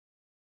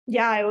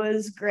Yeah, it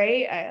was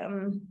great.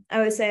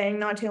 I was saying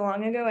not too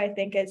long ago, I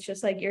think it's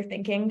just like your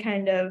thinking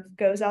kind of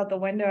goes out the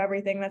window.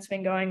 Everything that's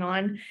been going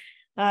on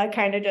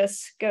kind of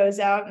just goes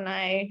out, and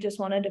I just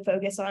wanted to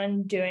focus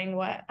on doing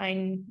what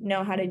I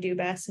know how to do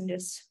best and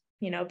just,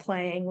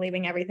 playing,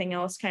 leaving everything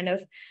else kind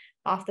of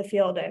off the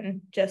field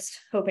and just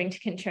hoping to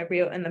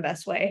contribute in the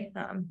best way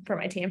for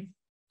my team.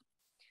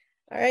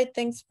 All right,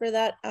 thanks for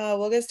that.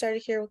 We'll get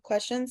started here with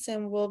questions,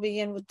 and we'll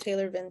begin with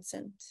Taylor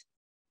Vincent.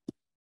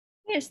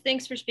 Yes,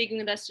 thanks for speaking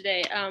with us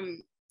today.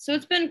 So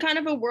it's been kind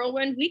of a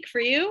whirlwind week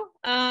for you.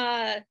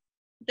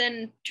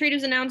 Then trade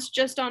was announced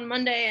just on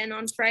Monday, and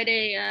on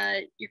Friday,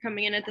 you're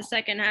coming in at the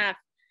second half.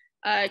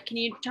 Can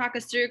you talk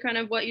us through kind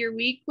of what your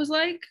week was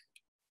like?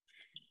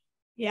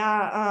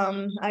 Yeah,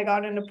 I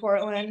got into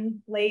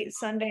Portland late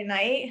Sunday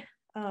night,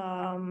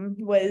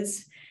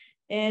 was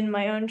in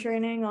my own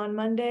training on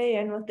Monday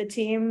and with the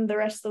team the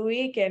rest of the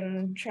week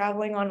and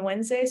traveling on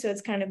Wednesday. So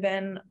it's kind of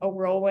been a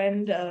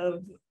whirlwind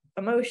of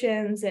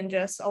emotions and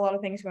just a lot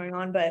of things going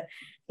on. But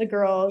the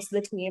girls, the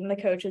team, the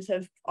coaches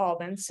have all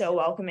been so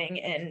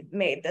welcoming and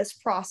made this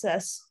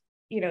process,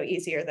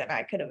 easier than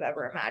I could have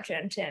ever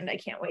imagined. And I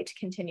can't wait to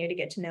continue to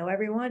get to know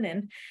everyone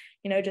and,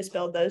 just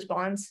build those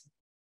bonds.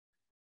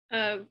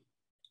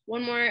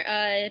 One more,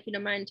 if you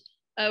don't mind.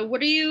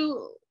 What are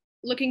you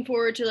looking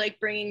forward to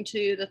bringing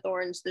to the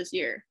Thorns this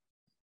year?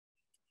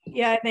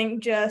 Yeah, I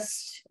think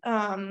just,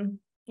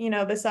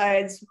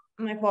 besides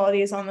my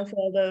qualities on the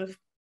field of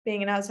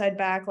being an outside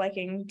back,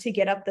 liking to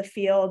get up the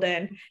field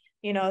and,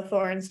 a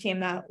Thorns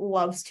team that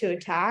loves to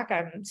attack,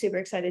 I'm super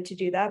excited to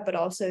do that, but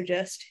also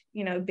just,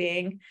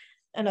 being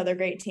another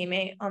great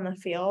teammate on the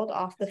field,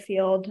 off the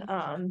field,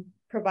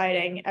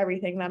 providing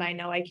everything that I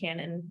know I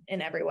can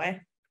in every way.